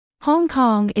Hong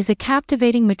Kong is a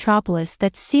captivating metropolis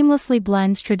that seamlessly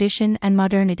blends tradition and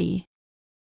modernity.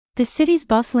 The city's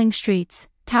bustling streets,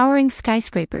 towering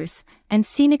skyscrapers, and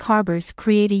scenic harbors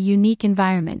create a unique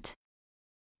environment.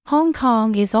 Hong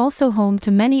Kong is also home to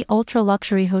many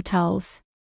ultra-luxury hotels.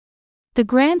 The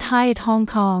Grand Hyatt Hong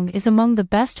Kong is among the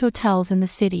best hotels in the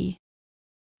city.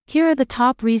 Here are the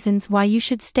top reasons why you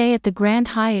should stay at the Grand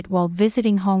Hyatt while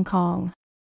visiting Hong Kong.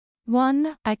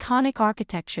 1. Iconic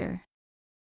architecture.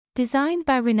 Designed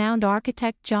by renowned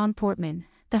architect Jоhn Portman,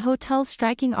 the hotel's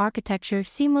striking architecture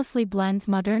seamlessly blends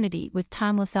modernity with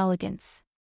timeless elegance.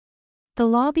 The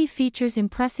lobby features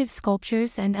impressive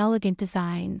sculptures and elegant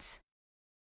designs.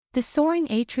 The soaring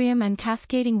atrium and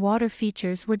cascading water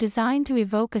features were designed to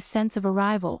evoke a sense of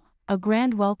arrival, a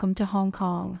grand welcome to Hong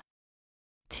Kong.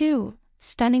 2.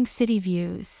 Stunning city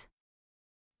views.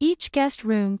 Each guest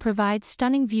room provides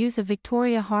stunning views of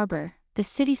Victoria Harbour, the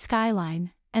city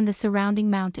skyline, and the surrounding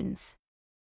mountains.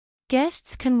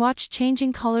 Guests can watch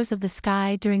changing colors of the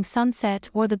sky during sunset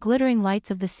or the glittering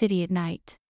lights of the city at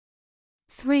night.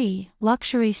 3.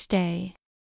 Luxury stay.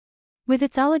 With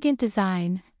its elegant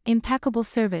design, impeccable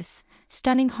service,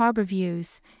 stunning harbor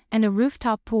views, and a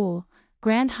rooftop pool,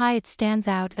 Grand Hyatt stands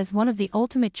out as one of the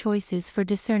ultimate choices for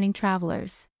discerning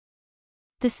travelers.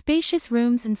 The spacious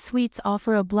rooms and suites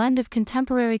offer a blend of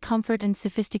contemporary comfort and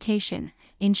sophistication,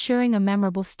 ensuring a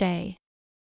memorable stay.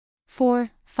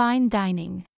 4. Fine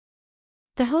dining.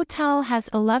 The hotel has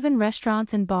 11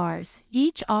 restaurants and bars,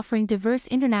 each offering diverse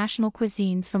international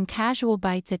cuisines from casual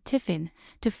bites at Tiffin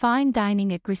to fine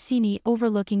dining at Gracini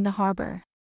overlooking the harbor.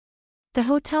 The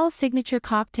hotel's signature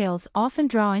cocktails often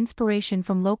draw inspiration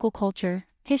from local culture,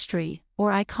 history,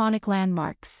 or iconic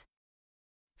landmarks.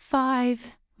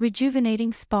 5.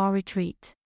 Rejuvenating spa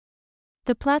retreat.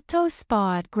 The Plateau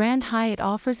Spa at Grand Hyatt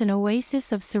offers an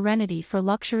oasis of serenity for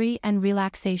luxury and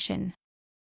relaxation.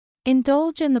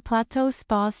 Indulge in the Plateau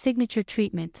Spa's signature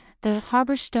treatment, the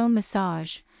Harbor Stone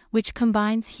Massage, which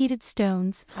combines heated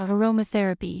stones,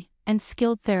 aromatherapy, and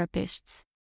skilled therapists.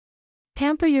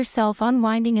 Pamper yourself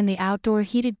unwinding in the outdoor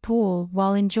heated pool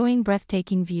while enjoying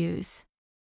breathtaking views.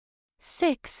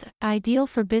 6. Ideal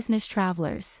for business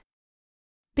travelers.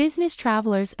 Business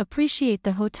travelers appreciate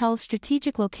the hotel's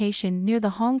strategic location near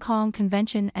the Hong Kong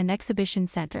Convention and Exhibition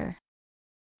Center.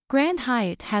 Grand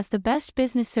Hyatt has the best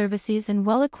business services and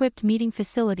well-equipped meeting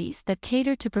facilities that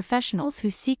cater to professionals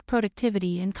who seek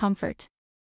productivity and comfort.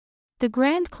 The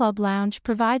Grand Club Lounge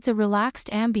provides a relaxed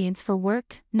ambience for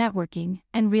work, networking,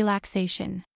 and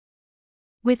relaxation.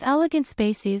 With elegant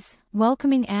spaces,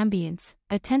 welcoming ambience,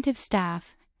 attentive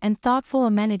staff, and thoughtful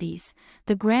amenities,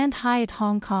 the Grand Hyatt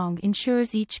Hong Kong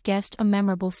ensures each guest a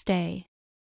memorable stay.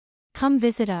 Come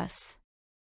visit us.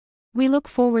 We look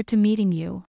forward to meeting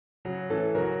you.